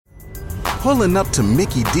Pulling up to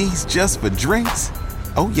Mickey D's just for drinks?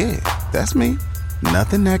 Oh yeah, that's me.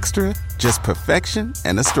 Nothing extra, just perfection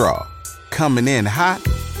and a straw. Coming in hot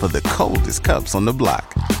for the coldest cups on the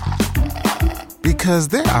block. Because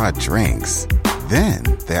there are drinks. Then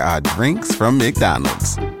there are drinks from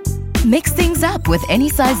McDonald's. Mix things up with any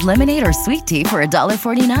size lemonade or sweet tea for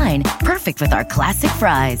 $1.49. Perfect with our classic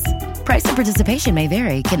fries. Price and participation may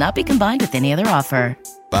vary. Cannot be combined with any other offer.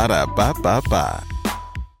 Ba-da-ba-ba-ba.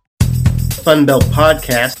 FunBelt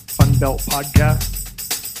Podcast. FunBelt Podcast.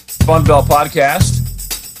 FunBelt Podcast.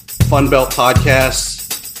 FunBelt Podcast.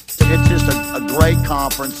 It's just a great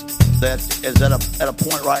conference that is at a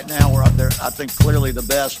point right now where I think clearly the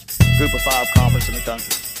best group of five conference in the country.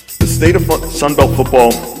 The state of Sunbelt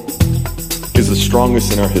football is the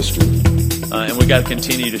strongest in our history. And we got to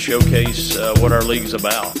continue to showcase what our league's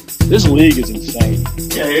about. This league is insane.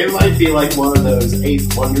 Yeah, it might be like one of those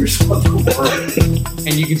 8 wonders of the world.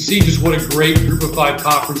 And you can see just what a great group of five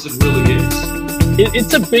conference it really is.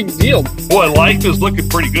 It's a big deal. Boy, life is looking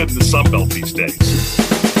pretty good in the Sunbelt these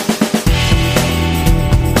days.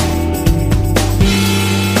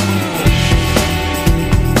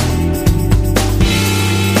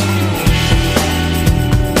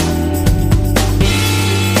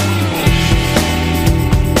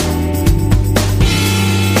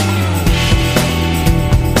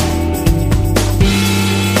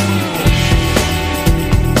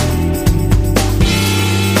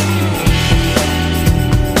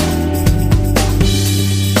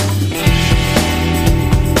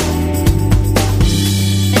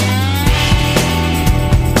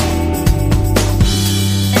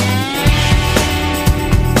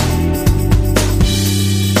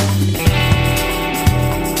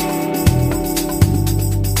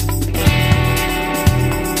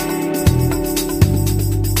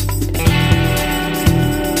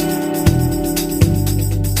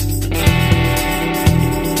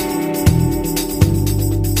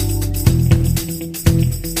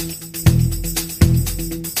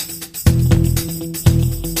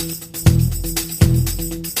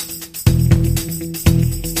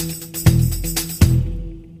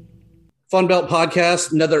 FunBelt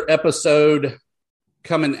Podcast, another episode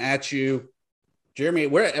coming at you. Jeremy,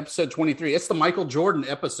 we're at episode 23. It's the Michael Jordan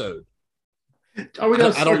episode. Are we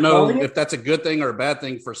gonna I don't know if that's a good thing or a bad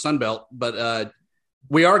thing for Sunbelt, but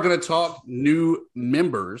we are going to talk new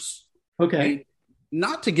members. Okay. And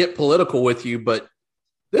not to get political with you, but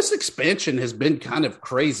this expansion has been kind of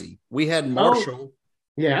crazy. We had Marshall.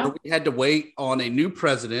 Yeah. We had to wait on a new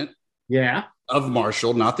president. Yeah. Of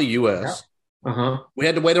Marshall, not the U.S. Yeah. Uh-huh. We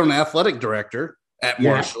had to wait on an athletic director at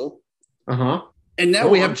Marshall. Uh-huh. And now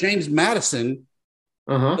we have James Madison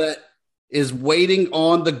that is waiting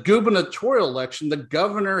on the gubernatorial election. The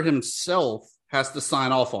governor himself has to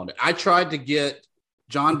sign off on it. I tried to get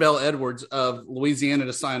John Bell Edwards of Louisiana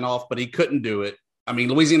to sign off, but he couldn't do it. I mean,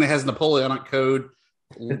 Louisiana has Napoleonic Code,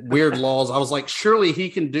 weird laws. I was like, surely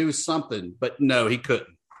he can do something, but no, he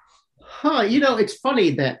couldn't. It's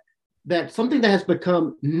funny that something that has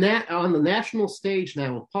become on the national stage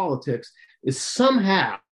now of politics is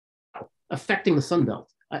somehow affecting the Sun Belt.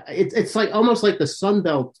 It's like almost like the Sun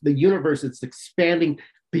Belt, the universe, it's expanding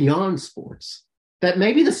beyond sports. That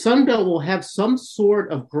maybe the Sun Belt will have some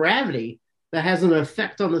sort of gravity that has an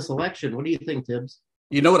effect on this election. What do you think, Tibbs?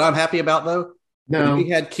 You know what I'm happy about, though? No. When we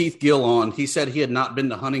had Keith Gill on. He said he had not been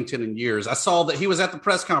to Huntington in years. I saw that he was at the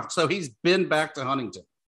press conference, so he's been back to Huntington.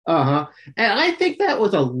 And I think that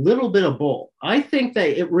was a little bit of bull. I think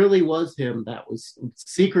that it really was him that was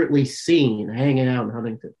secretly seen hanging out in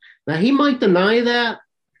Huntington. Now, he might deny that,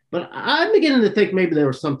 but I'm beginning to think maybe there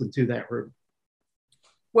was something to that rumor.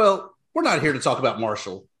 Well, we're not here to talk about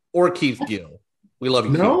Marshall or Keith Gill. We love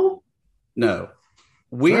you. No? No.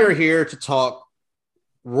 We are here to talk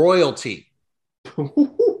royalty.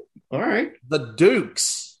 All right. The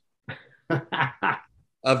Dukes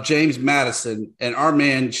of James Madison, and our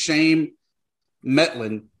man Shane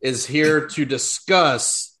Mettlen is here to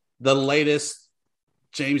discuss the latest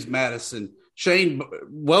James Madison. Shane,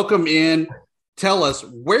 welcome in. Tell us,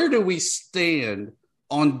 where do we stand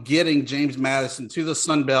on getting James Madison to the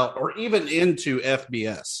Sun Belt or even into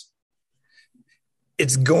FBS?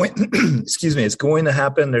 It's going, it's going to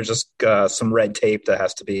happen. There's just some red tape that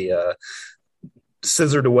has to be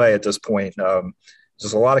scissored away at this point.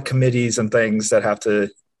 There's a lot of committees and things that have to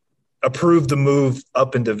approve the move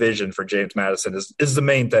up in division for James Madison is the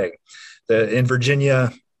main thing. In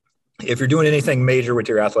Virginia, if you're doing anything major with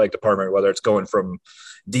your athletic department, whether it's going from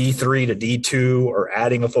D3 to D2 or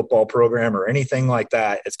adding a football program or anything like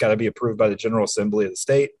that, it's got to be approved by the General Assembly of the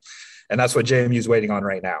state. And that's what JMU is waiting on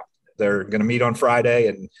right now. They're going to meet on Friday,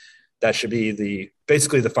 and that should be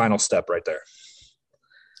basically the final step right there.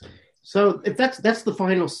 So if that's the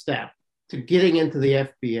final step to getting into the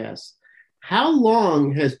FBS, how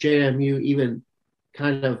long has JMU even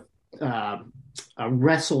kind of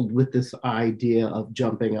wrestled with this idea of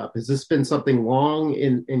jumping up? Has this been something long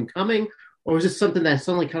in coming, or is this something that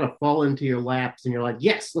suddenly kind of fall into your laps and you're like,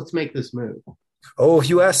 yes, let's make this move? Oh, if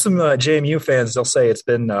you ask some JMU fans, they'll say it's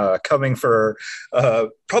been coming for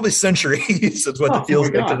probably centuries. Is what it feels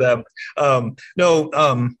like to them.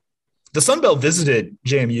 The Sun Belt visited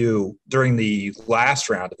JMU during the last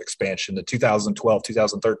round of expansion, the 2012,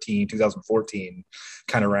 2013, 2014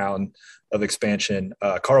 kind of round of expansion.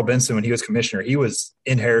 Carl Benson, when he was commissioner, he was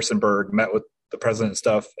in Harrisonburg, met with the president and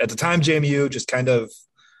stuff. At the time, JMU just kind of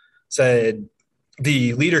said,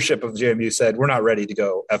 the leadership of JMU said, we're not ready to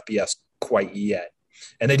go FBS quite yet.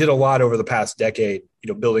 And they did a lot over the past decade,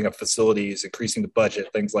 building up facilities, increasing the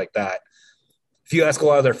budget, things like that. If you ask a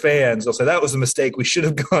lot of their fans, they'll say that was a mistake. We should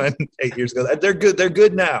have gone 8 years ago. They're good. They're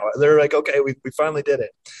good now. They're like, okay, we finally did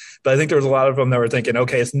it. But I think there was a lot of them that were thinking,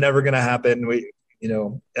 okay, it's never going to happen. We,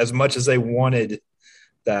 as much as they wanted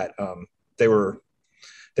that, they were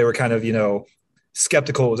kind of,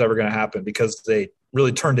 skeptical it was ever going to happen because they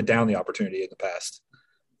really turned it down the opportunity in the past.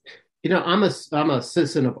 I'm a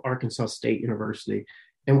citizen of Arkansas State University,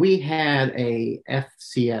 and we had a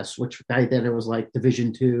FCS, which back then it was like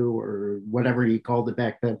Division II or whatever you called it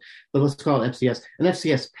back then, but let's call it FCS. And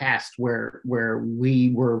FCS passed where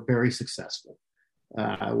we were very successful.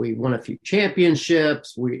 We won a few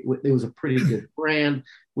championships. It was a pretty good brand.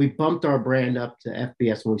 We bumped our brand up to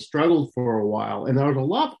FBS, and we struggled for a while. And there was a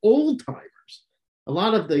lot of old timers, a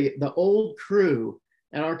lot of the old crew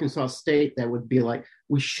at Arkansas State that would be like,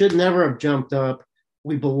 we should never have jumped up.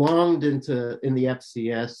 We belonged in the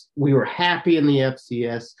FCS. We were happy in the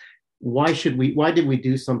FCS. Why did we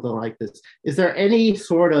do something like this? Is there any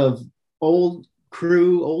sort of old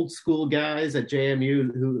crew, old school guys at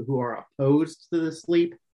JMU who are opposed to this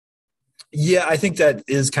leap? Yeah, I think that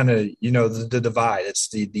is kind of, the divide. It's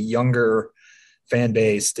the younger fan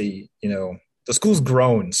base. The school's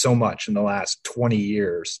grown so much in the last 20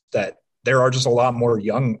 years that there are just a lot more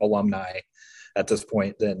young alumni at this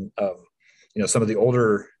point than, some of the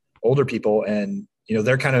older people. And,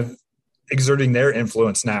 they're kind of exerting their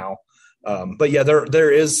influence now. But yeah,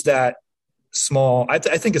 there is that small, I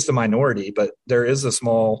think it's the minority, but there is a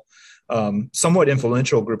small, somewhat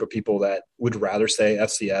influential group of people that would rather say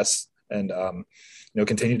FCS and,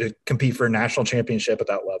 continue to compete for a national championship at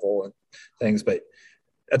that level and things. But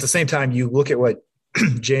at the same time, you look at what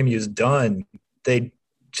JMU's done, they're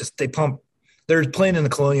playing in the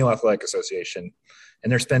Colonial Athletic Association,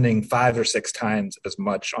 and they're spending 5 or 6 times as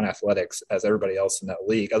much on athletics as everybody else in that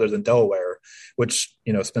league, other than Delaware, which,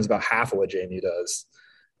 spends about half of what JMU does.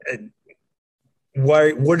 And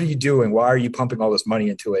what are you doing? Why are you pumping all this money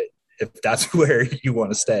into it if that's where you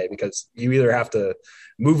want to stay? Because you either have to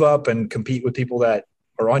move up and compete with people that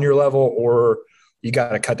are on your level, or you got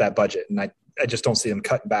to cut that budget. And I just don't see them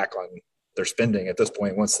cutting back on their spending at this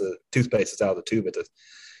point once the toothpaste is out of the tube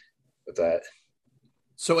with that.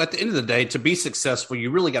 So at the end of the day, to be successful,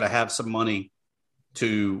 you really got to have some money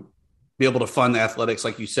to be able to fund athletics.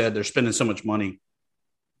 Like you said, they're spending so much money.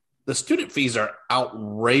 The student fees are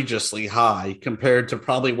outrageously high compared to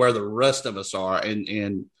probably where the rest of us are.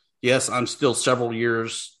 And yes, I'm still several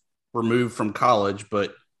years removed from college,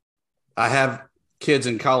 but I have kids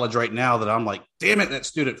in college right now that I'm like, damn it, that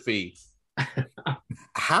student fee.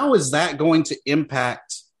 How is that going to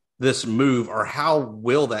impact this move, or how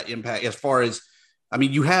will that impact as far as,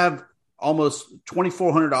 you have almost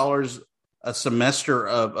 $2,400 a semester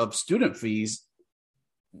of student fees.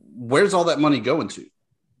 Where's all that money going to?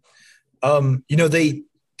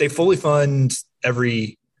 They fully fund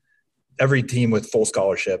every team with full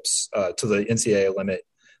scholarships to the NCAA limit.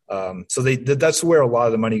 So that's where a lot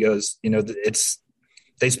of the money goes.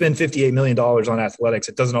 They spend $58 million on athletics.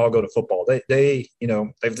 It doesn't all go to football. They've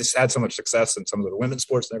just had so much success in some of the women's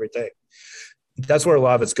sports and everything. That's where a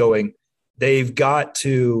lot of it's going. They've got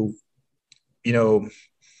to,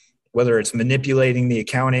 whether it's manipulating the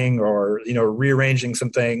accounting or, rearranging some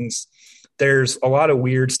things. There's a lot of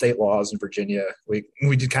weird state laws in Virginia. We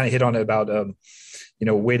did kind of hit on it about,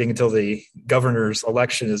 waiting until the governor's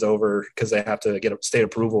election is over because they have to get state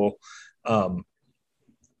approval.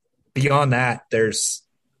 Beyond that,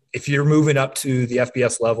 if you're moving up to the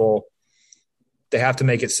FBS level, they have to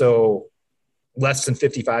make it so less than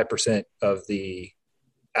 55% of the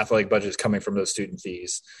athletic budget is coming from those student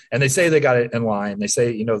fees. And they say they got it in line. They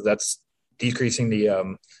say, that's decreasing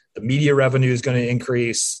the media revenue is going to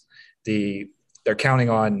increase. They're counting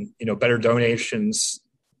on, better donations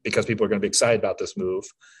because people are going to be excited about this move.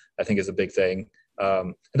 I think is a big thing.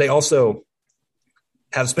 They also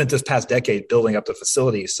have spent this past decade building up the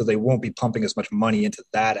facilities, so they won't be pumping as much money into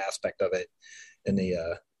that aspect of it in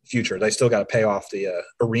the future. They still got to pay off the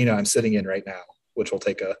arena I'm sitting in right now, which will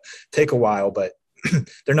take a while, but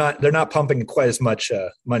they're not pumping quite as much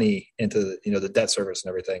money into the debt service and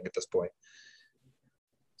everything at this point.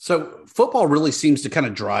 So football really seems to kind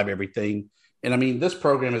of drive everything. And I mean, this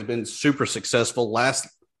program has been super successful. Last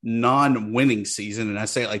non-winning season, and I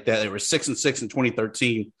say it like that, they were 6-6 in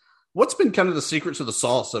 2013. What's been kind of the secret to the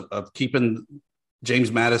sauce of keeping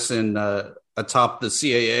James Madison atop the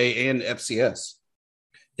CAA and FCS?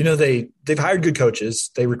 They've hired good coaches.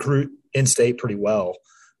 They recruit in-state pretty well.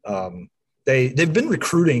 They've been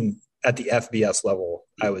recruiting at the FBS level,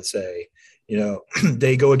 I would say.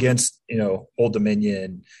 They go against Old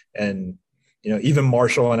Dominion and even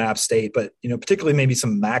Marshall and App State, but particularly maybe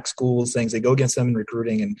some MAC schools, things. They go against them in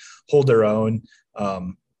recruiting and hold their own.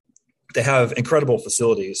 They have incredible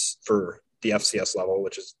facilities for the FCS level,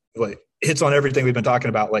 which is like hits on everything we've been talking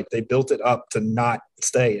about. Like they built it up to not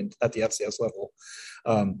stay at the FCS level.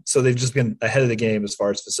 So they've just been ahead of the game as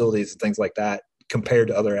far as facilities and things like that compared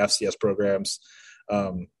to other FCS programs.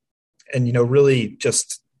 And really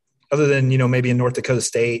just other than, maybe in North Dakota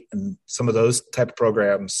State and some of those type of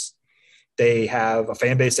programs, they have a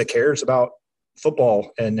fan base that cares about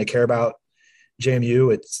football and they care about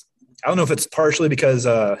JMU. I don't know if it's partially because,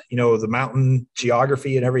 the mountain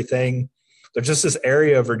geography and everything. There's just this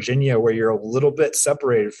area of Virginia where you're a little bit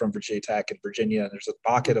separated from Virginia Tech and Virginia. And there's a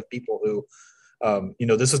pocket of people who,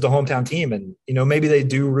 this is the hometown team. And, maybe they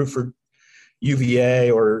do root for UVA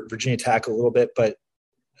or Virginia Tech a little bit. But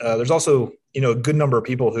there's also, a good number of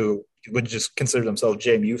people who would just consider themselves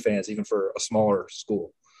JMU fans, even for a smaller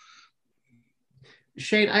school.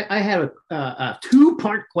 Shane, I have a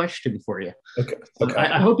two-part question for you. Okay.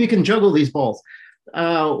 I hope you can juggle these balls.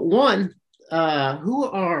 One, who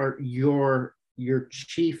are your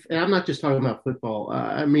chief, and I'm not just talking about football,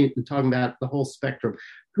 I'm talking about the whole spectrum.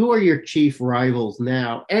 Who are your chief rivals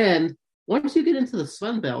now? And once you get into the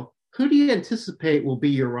FunBelt, who do you anticipate will be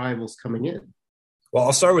your rivals coming in? Well,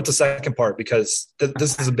 I'll start with the second part because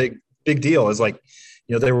this is a big deal. Is like,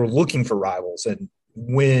 they were looking for rivals, and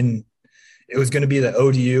when it was going to be that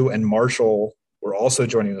ODU and Marshall were also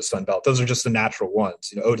joining the Sun Belt. Those are just the natural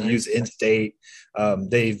ones. ODU's in-state.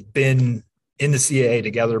 They've been in the CAA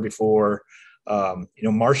together before.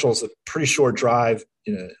 Marshall's a pretty short drive.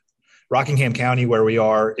 Rockingham County, where we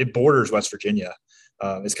are, it borders West Virginia.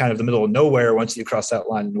 It's kind of the middle of nowhere once you cross that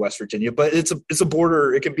line in West Virginia. But it's a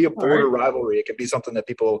border. It can be a border rivalry. It can be something that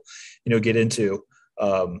people, get into.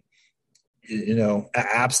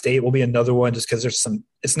 App State will be another one just because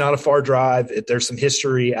it's not a far drive. There's some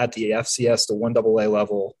history at the FCS, the 1AA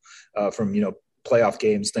level from, playoff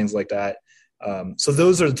games, things like that. So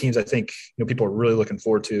those are the teams I think, people are really looking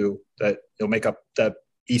forward to that make up that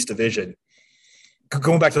East Division.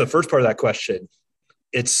 Going back to the first part of that question,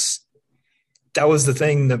 that was the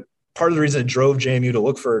thing that part of the reason it drove JMU to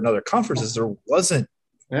look for another conference is there wasn't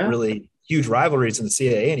really huge rivalries in the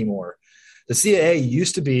CAA anymore. The CAA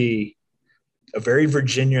used to be a very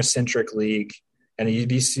Virginia-centric league, and it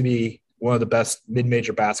used to be one of the best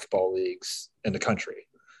mid-major basketball leagues in the country.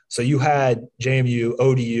 So you had JMU,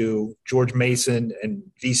 ODU, George Mason, and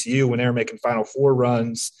VCU when they were making Final Four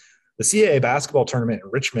runs. The CAA basketball tournament in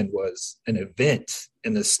Richmond was an event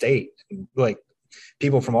in the state. And like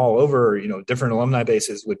people from all over, different alumni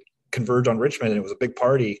bases would converge on Richmond, and it was a big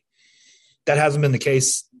party. That hasn't been the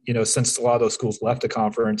case, since a lot of those schools left the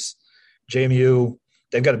conference. JMU,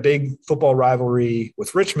 they've got a big football rivalry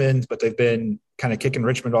with Richmond, but they've been kind of kicking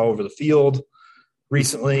Richmond all over the field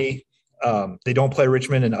recently. They don't play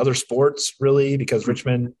Richmond in other sports really because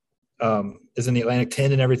Richmond is in the Atlantic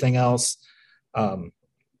 10 and everything else.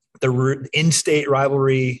 The in-state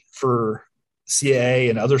rivalry for CAA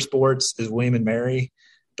and other sports is William and Mary,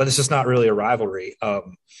 but it's just not really a rivalry.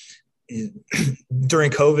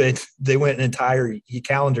 During COVID, they went an entire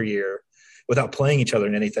calendar year without playing each other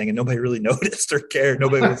in anything, and nobody really noticed or cared.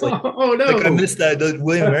 Nobody was like, "Oh no, like, I missed that."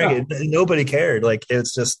 William and Mary, nobody cared. Like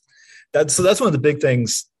it's just that. So that's one of the big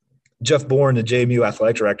things. Jeff Bourne, the JMU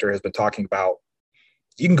athletic director, has been talking about.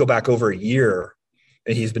 You can go back over a year,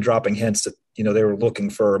 and he's been dropping hints that they were looking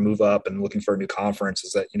for a move up and looking for a new conference.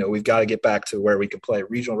 Is that we've got to get back to where we can play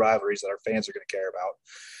regional rivalries that our fans are going to care about,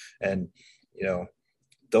 and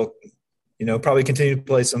they'll. Probably continue to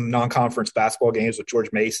play some non-conference basketball games with George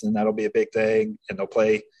Mason. That'll be a big thing. And they'll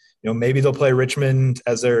play, maybe they'll play Richmond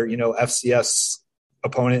as their, FCS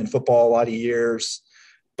opponent in football a lot of years.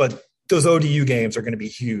 But those ODU games are going to be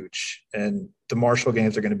huge. And the Marshall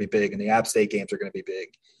games are going to be big. And the App State games are going to be big.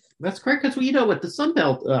 That's correct, because you know what, the Sun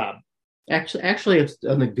Belt actually has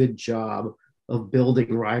done a good job of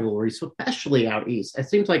building rivalries, especially out east. It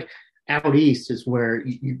seems like out east is where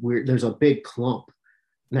there's a big clump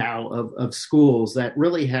now of schools that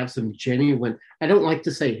really have some genuine, I don't like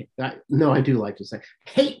to say, no, I do like to say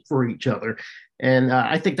hate for each other. And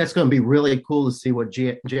I think that's going to be really cool to see what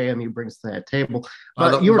JMU brings to that table.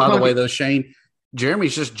 By the way, though, Shane,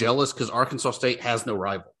 Jeremy's just jealous because Arkansas State has no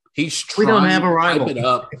rival. He's trying we don't have a rival. To hype it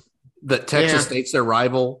up that Texas State's their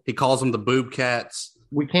rival. He calls them the Boob Cats.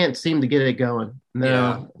 We can't seem to get it going.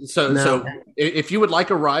 No. Yeah. So if you would like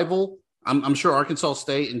a rival, I'm sure Arkansas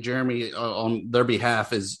State and Jeremy on their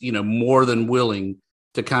behalf is, more than willing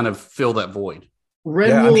to kind of fill that void.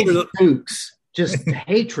 Red Wolves, Dukes, just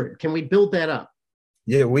hatred. Can we build that up?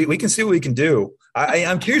 Yeah, we can see what we can do.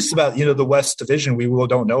 I'm curious about, the West Division. We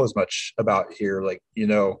don't know as much about here. Like,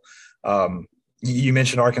 you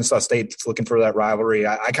mentioned Arkansas State looking for that rivalry.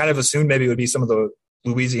 I kind of assumed maybe it would be some of the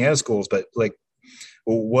Louisiana schools, but like,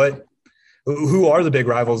 who are the big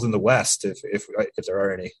rivals in the West, if there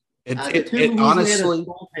are any? It honestly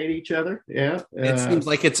hate each other. Yeah, it seems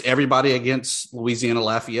like it's everybody against Louisiana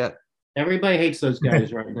Lafayette. Everybody hates those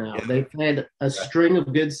guys right now. They've had a string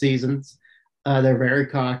of good seasons. They're very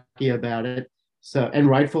cocky about it. So, and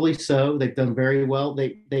rightfully so. They've done very well.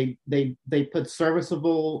 They put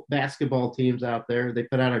serviceable basketball teams out there. They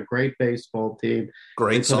put out a great baseball team.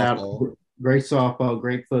 Great softball. Great softball.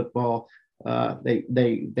 Great football.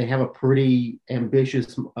 They have a pretty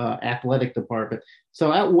ambitious athletic department.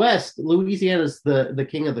 So out west, Louisiana's the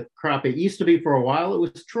king of the crop. It used to be for a while it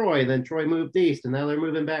was Troy, then Troy moved east, and now they're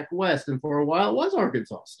moving back west. And for a while it was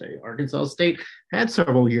Arkansas State. Arkansas State had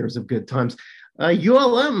several years of good times.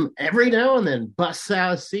 ULM every now and then busts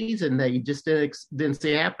out a season that you just didn't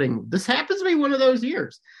see happening. This happens to be one of those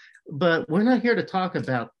years. But we're not here to talk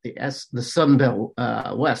about the Sun Belt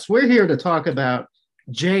West. We're here to talk about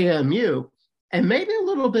JMU and maybe a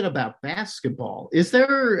little bit about basketball. Is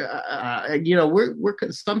there,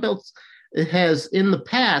 Sun Belt has in the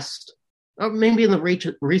past, or maybe in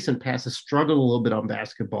the recent past, has struggled a little bit on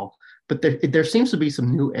basketball, but there seems to be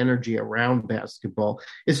some new energy around basketball.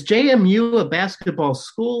 Is JMU a basketball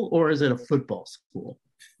school or is it a football school?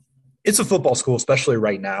 It's a football school, especially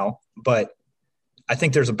right now, but I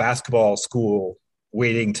think there's a basketball school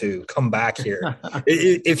waiting to come back here.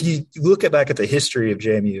 If you look back at the history of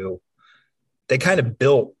JMU, they kind of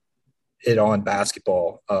built it on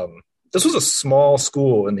basketball. This was a small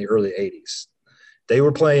school in the early 80s. They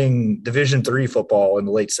were playing Division III football in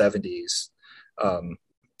the late 70s.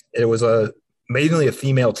 It was mainly a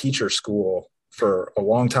female teacher school for a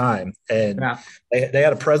long time. And they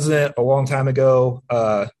had a president a long time ago,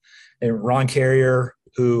 and Ron Carrier,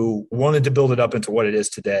 who wanted to build it up into what it is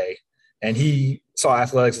today. And he saw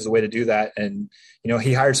athletics as a way to do that. And,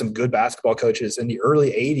 he hired some good basketball coaches in the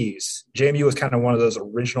early 80s. JMU was kind of one of those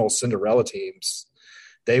original Cinderella teams.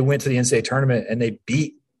 They went to the NCAA tournament and they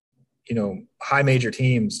beat, high major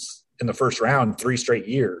teams in the first round 3 straight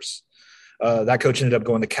years. That coach ended up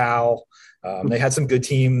going to Cal. They had some good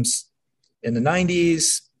teams in the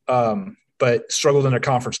 90s, but struggled in their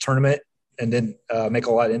conference tournament and didn't make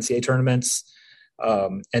a lot of NCAA tournaments.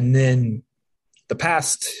 And then the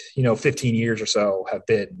past, 15 years or so have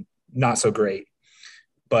been not so great,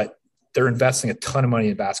 but they're investing a ton of money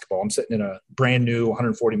in basketball. I'm sitting in a brand new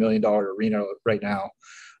 $140 million arena right now.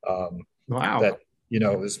 Wow. That,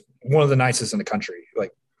 is one of the nicest in the country.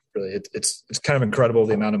 Like really, it's kind of incredible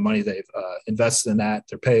the amount of money they've invested in that.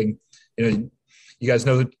 They're paying, you guys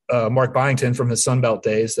know Mark Byington from his Sunbelt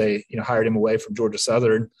days. They, hired him away from Georgia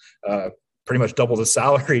Southern, pretty much doubled his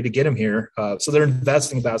salary to get him here. So they're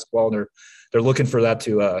investing in basketball and they're looking for that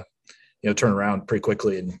to, turn around pretty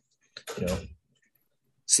quickly and,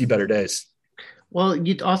 see better days. Well,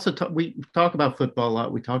 you also we talk about football a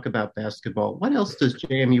lot. We talk about basketball. What else does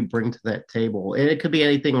JMU bring to that table? And it could be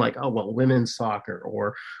anything like, women's soccer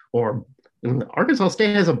or Arkansas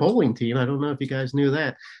State has a bowling team. I don't know if you guys knew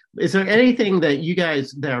that. Is there anything that you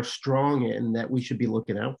guys that are strong in that we should be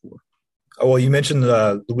looking out for? Oh, well, you mentioned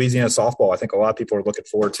Louisiana softball. I think a lot of people are looking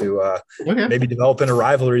forward to maybe developing a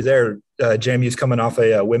rivalry there. JMU's coming off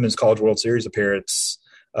a Women's College World Series appearance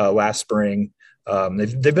last spring.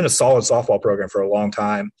 They've been a solid softball program for a long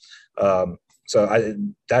time. And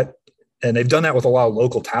they've done that with a lot of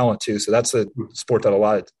local talent too. So that's a sport that a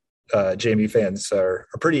lot of JMU fans are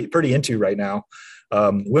pretty into right now.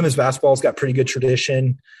 Women's basketball's got pretty good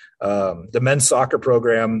tradition. The men's soccer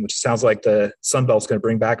program, which sounds like the Sun Belt's going to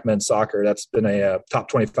bring back men's soccer, that's been a top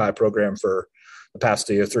 25 program for the past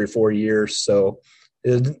 3 or 4 years. So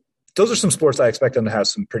those are some sports I expect them to have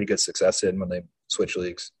some pretty good success in when they switch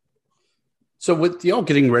leagues. So with y'all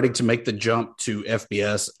getting ready to make the jump to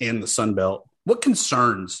FBS and the Sun Belt, what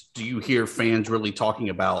concerns do you hear fans really talking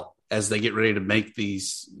about as they get ready to make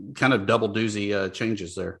these kind of double doozy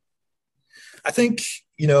changes there? I think,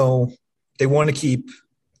 they want to keep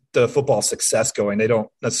the football success going. They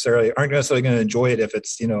aren't necessarily going to enjoy it if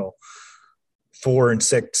it's, 4-6,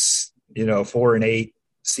 4-8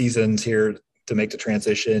 seasons here to make the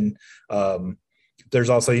transition.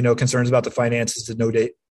 There's also, concerns about the finances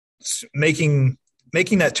to making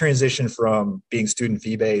that transition from being student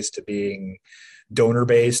fee based to being donor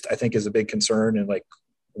based, I think is a big concern, and like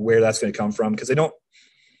where that's going to come from. Cause they don't,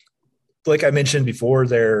 like I mentioned before,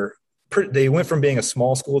 they went from being a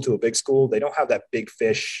small school to a big school. They don't have that big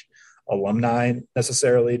fish alumni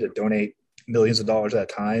necessarily to donate millions of dollars at a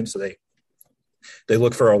time. So they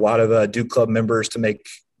look for a lot of Duke Club members to make,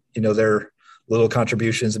 their little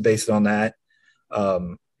contributions based on that.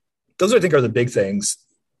 Those I think are the big things.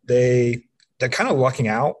 They're kind of lucking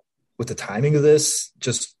out with the timing of this.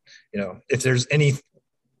 Just, if there's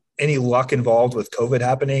any luck involved with COVID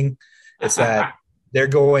happening, it's that they're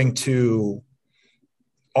going to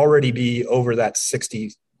already be over that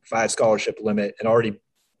 65 scholarship limit and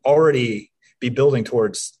already be building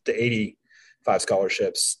towards the 85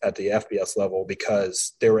 scholarships at the FBS level,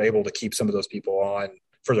 because they were able to keep some of those people on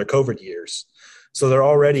for their COVID years. So they're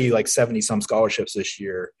already like 70 some scholarships this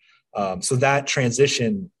year. So that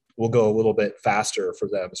transition will go a little bit faster for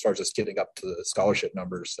them as far as just getting up to the scholarship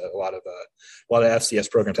numbers that a lot of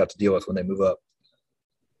FCS programs have to deal with when they move up.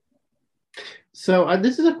 So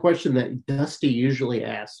this is a question that Dusty usually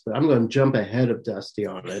asks, but I'm going to jump ahead of Dusty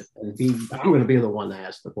on it. I'm going to be the one to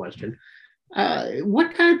ask the question.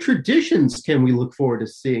 What kind of traditions can we look forward to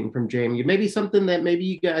seeing from JMU? Maybe something that maybe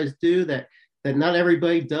you guys do that not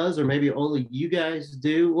everybody does, or maybe only you guys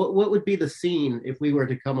do. What would be the scene if we were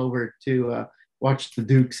to come over to watch the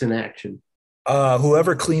Dukes in action?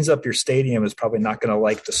 Whoever cleans up your stadium is probably not going to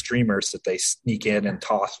like the streamers that they sneak in and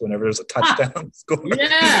toss whenever there's a touchdown score.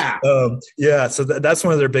 Yeah. So that's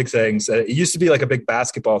one of their big things. It used to be like a big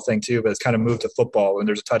basketball thing too, but it's kind of moved to football. When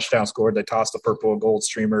there's a touchdown scored, they toss the purple and gold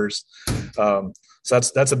streamers. So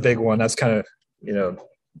that's a big one. That's kind of,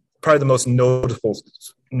 probably the most noticeable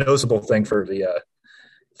thing for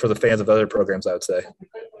the fans of other programs, I would say.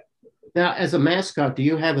 Now, as a mascot, do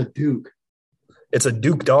you have a Duke? It's a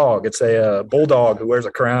Duke dog. It's a bulldog who wears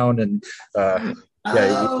a crown, and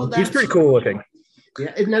he's pretty cool looking.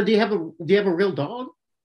 Yeah. Now, do you have a real dog?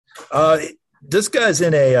 This guy's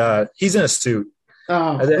he's in a suit.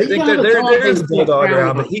 Oh, I think there is a bulldog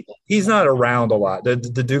around, but he's not around a lot. The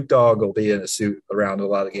Duke dog will be in a suit around a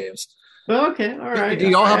lot of games. Okay, all right. Do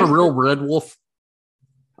y'all have a real red wolf?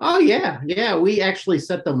 Oh yeah. We actually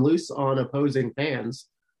set them loose on opposing fans.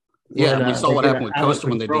 Yeah, we saw what happened with Coastal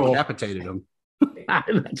when they decapitated them.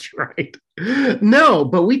 That's right. No,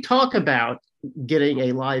 but we talk about getting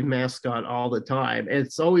a live mascot all the time.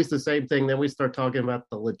 It's always the same thing. Then we start talking about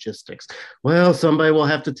the logistics. Well, somebody will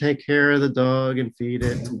have to take care of the dog and feed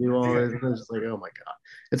it and do all this. And it's like, oh my God.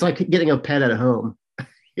 It's like getting a pet at home.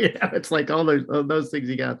 It's like all those things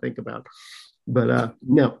you got to think about. But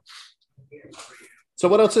no. So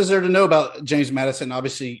what else is there to know about James Madison?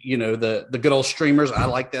 Obviously, the good old streamers. I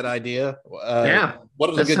like that idea. What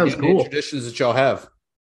are the good traditions that y'all have?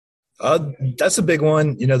 That's a big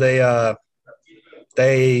one. They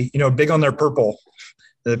big on their purple.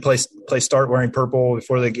 They start wearing purple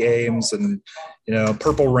before the games, and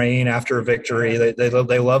purple rain after a victory.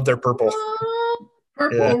 They love their purple.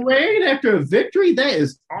 Purple rain after a victory. That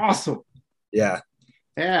is awesome. Yeah,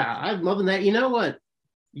 I'm loving that. You know what?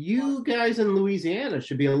 You guys in Louisiana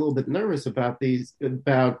should be a little bit nervous about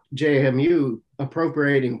JMU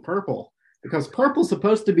appropriating purple, because purple's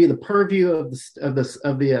supposed to be the purview of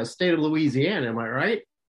the state of Louisiana. Am I right?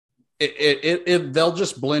 They'll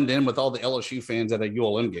just blend in with all the LSU fans at a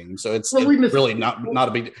ULM game, so it's really not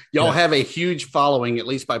a big. Y'all have a huge following, at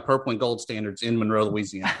least by purple and gold standards, in Monroe,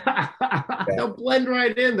 Louisiana. They'll blend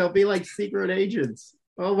right in. They'll be like secret agents.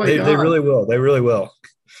 Oh my God! They really will. They really will.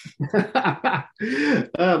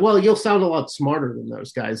 Well, you'll sound a lot smarter than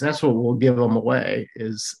those guys. That's what will give them away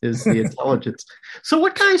is the intelligence. So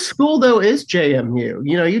what kind of school though is JMU?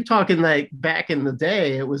 You're talking like back in the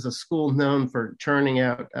day, it was a school known for churning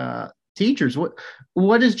out teachers.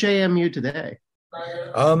 What is JMU today?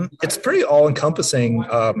 It's pretty all encompassing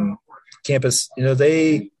campus.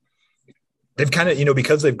 They've kind of,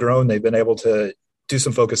 because they've grown, they've been able to do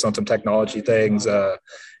some focus on some technology things,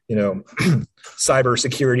 cyber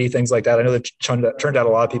security, things like that. I know that turned out a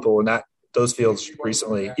lot of people in those fields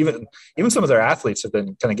recently. Even some of their athletes have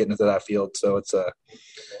been kind of getting into that field. So it's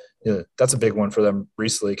that's a big one for them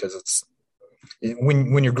recently, because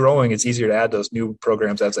when you're growing, it's easier to add those new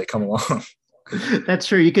programs as they come along. That's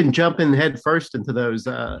true. You can jump in head first into those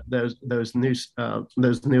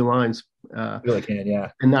new lines. Really can,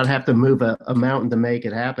 yeah, and not have to move a mountain to make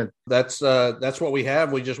it happen. That's what we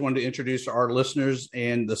have. We just wanted to introduce our listeners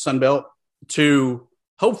and the Sunbelt to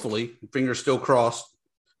hopefully, fingers still crossed,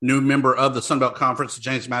 new member of the Sunbelt Conference, the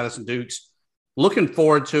James Madison Dukes. Looking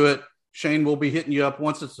forward to it. Shane will be hitting you up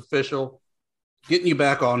once it's official, getting you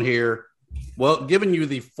back on here. Well, giving you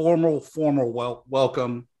the formal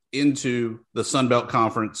welcome into the Sunbelt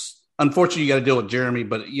Conference. Unfortunately, you got to deal with Jeremy,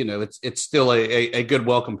 but it's still a good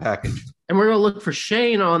welcome package. And we're going to look for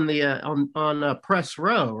Shane on the on press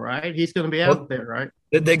row, right? He's going to be out there, right?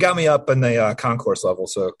 They got me up in the concourse level.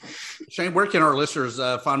 So, Shane, where can our listeners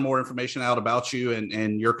find more information out about you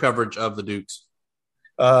and your coverage of the Dukes?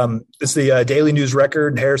 It's the Daily News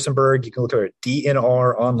Record in Harrisonburg. You can look at it at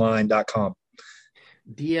dnronline.com.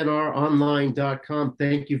 dnronline.com.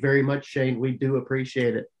 Thank you very much, Shane. We do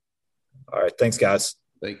appreciate it. All right. Thanks, guys.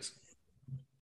 Thanks.